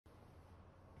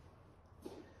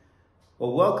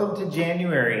Well, welcome to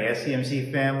January,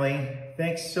 SEMC family.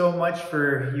 Thanks so much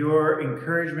for your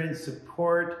encouragement,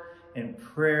 support, and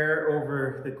prayer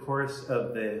over the course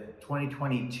of the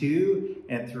 2022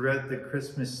 and throughout the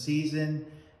Christmas season.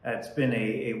 It's been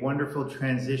a wonderful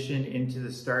transition into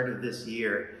the start of this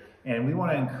year. And we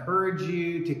want to encourage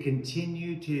you to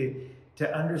continue to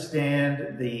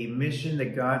understand the mission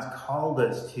that God's called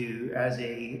us to as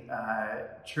a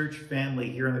church family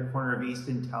here in the corner of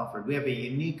Easton Telford. We have a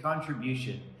unique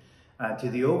contribution to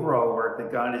the overall work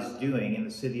that God is doing in the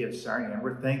city of Sarnia. And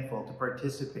we're thankful to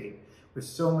participate with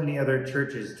so many other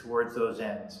churches towards those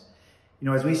ends. You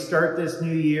know, as we start this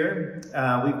new year,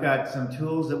 we've got some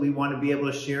tools that we want to be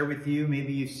able to share with you.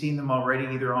 Maybe you've seen them already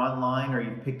either online or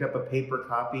you've picked up a paper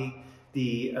copy.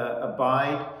 The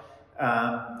Abide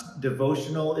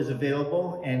devotional is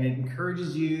available, and it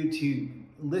encourages you to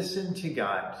listen to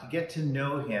God, to get to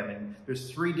know Him. And there's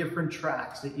 3 different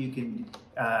tracks that you can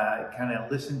kind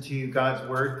of listen to God's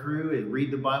Word through and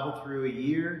read the Bible through a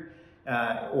year,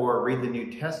 or read the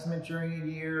New Testament during a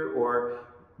year, or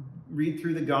read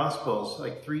through the Gospels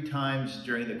like 3 times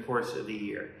during the course of the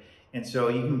year. And so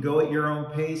you can go at your own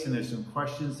pace, and there's some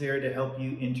questions there to help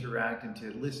you interact and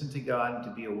to listen to God and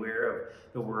to be aware of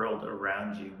the world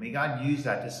around you. May God use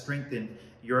that to strengthen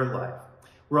your life.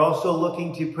 We're also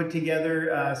looking to put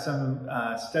together some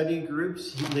study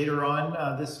groups later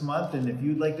on this month. And if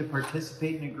you'd like to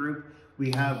participate in a group,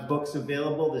 we have books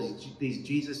available. These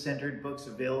Jesus-centered books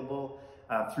available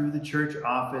through the church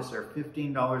office are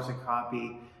 $15 a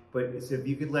copy. But so if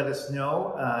you could let us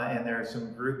know, and there are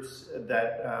some groups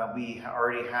that we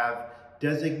already have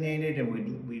designated,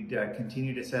 and we'd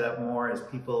continue to set up more as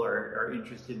people are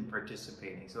interested in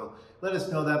participating. So let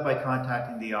us know that by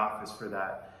contacting the office for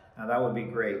that. That would be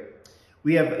great.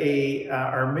 We have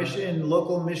our mission,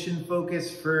 local mission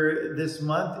focus for this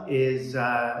month is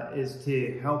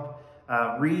to help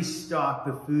restock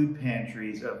the food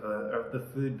pantries of the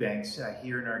food banks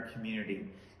here in our community.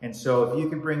 And so if you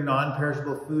can bring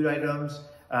non-perishable food items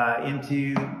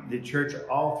into the church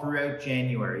all throughout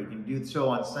January, you can do so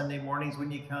on Sunday mornings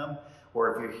when you come,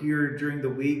 or if you're here during the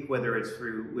week, whether it's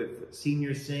with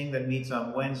Senior Sing that meets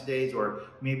on Wednesdays, or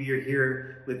maybe you're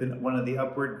here with one of the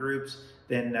Upward groups,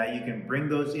 then you can bring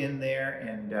those in there,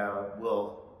 and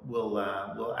we'll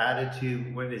add it to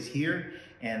what is here.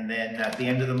 And then at the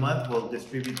end of the month, we'll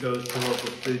distribute those to local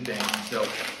food banks. So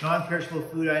non-perishable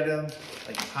food items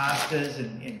like pastas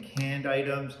and canned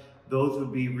items, those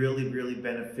would be really, really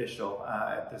beneficial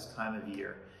at this time of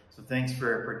year. So thanks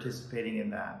for participating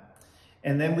in that.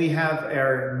 And then we have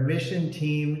our mission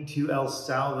team to El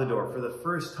Salvador. For the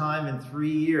first time in 3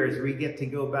 years, we get to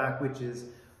go back, which is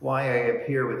why I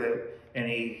appear without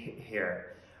any hair.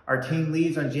 Our team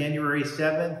leaves on January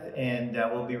 7th, and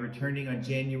we'll be returning on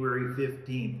January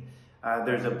 15th.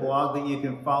 There's a blog that you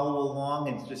can follow along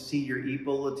and just see your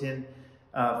e-bulletin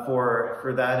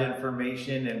for that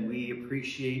information. And we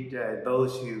appreciate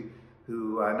those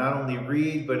who not only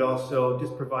read, but also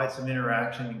just provide some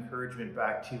interaction, encouragement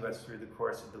back to us through the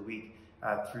course of the week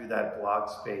through that blog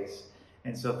space.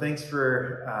 And so thanks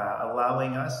for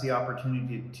allowing us the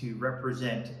opportunity to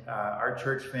represent our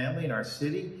church family and our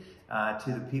city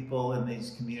to the people in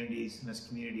these communities, in this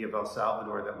community of El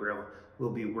Salvador that we'll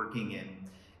be working in.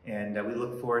 And we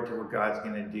look forward to what God's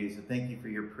going to do. So thank you for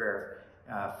your prayer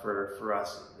for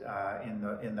us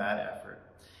in that effort.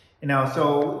 And now,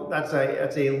 so that's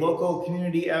a local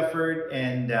community effort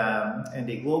and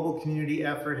a global community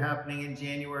effort happening in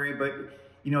January. But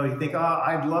you know, you think, oh,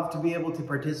 I'd love to be able to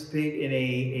participate in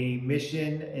a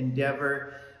mission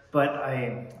endeavor, but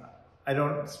I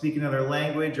don't speak another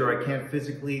language, or I can't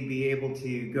physically be able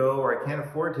to go, or I can't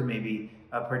afford to maybe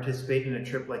participate in a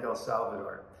trip like El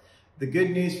Salvador. The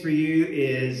good news for you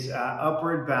is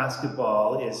Upward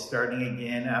Basketball is starting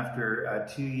again after a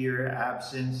 2-year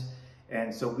absence.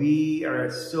 And so we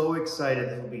are so excited.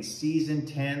 This will be season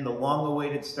 10, the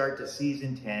long-awaited start to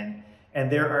season 10. And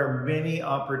there are many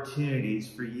opportunities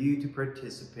for you to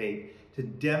participate, to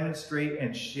demonstrate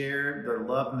and share the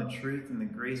love and the truth and the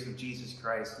grace of Jesus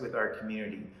Christ with our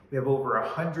community. We have over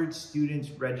 100 students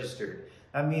registered.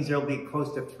 That means there'll be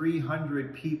close to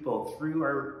 300 people through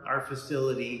our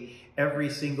facility every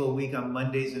single week on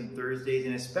Mondays and Thursdays,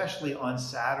 and especially on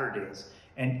Saturdays.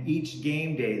 And each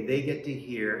game day, they get to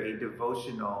hear a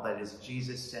devotional that is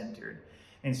Jesus-centered.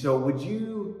 And so would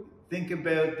you think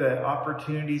about the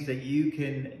opportunities that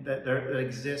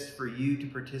exist for you to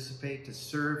participate, to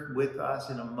serve with us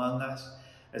and among us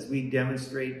as we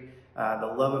demonstrate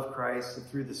the love of Christ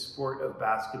through the sport of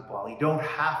basketball. You don't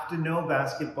have to know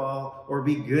basketball or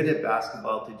be good at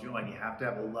basketball to join. You have to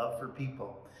have a love for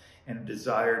people and a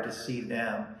desire to see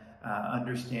them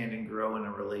understand and grow in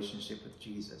a relationship with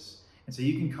Jesus. And so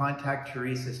you can contact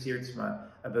Teresa Stiertsma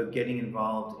about getting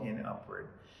involved in Upward.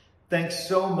 Thanks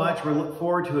so much. We look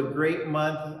forward to a great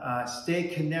month. Stay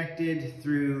connected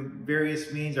through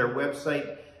various means. Our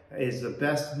website is the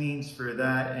best means for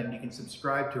that, and you can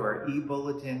subscribe to our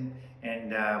e-bulletin.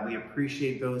 And we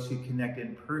appreciate those who connect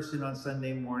in person on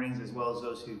Sunday mornings, as well as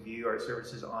those who view our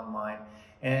services online,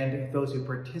 and those who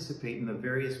participate in the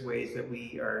various ways that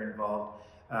we are involved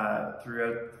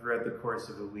throughout the course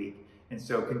of the week. And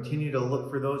so continue to look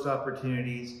for those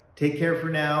opportunities. Take care for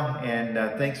now, and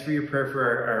thanks for your prayer for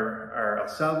our El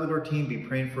Salvador team. Be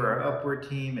praying for our Upward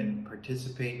team, and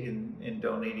participate in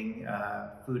donating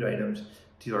food items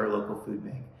to our local food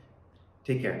bank.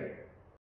 Take care.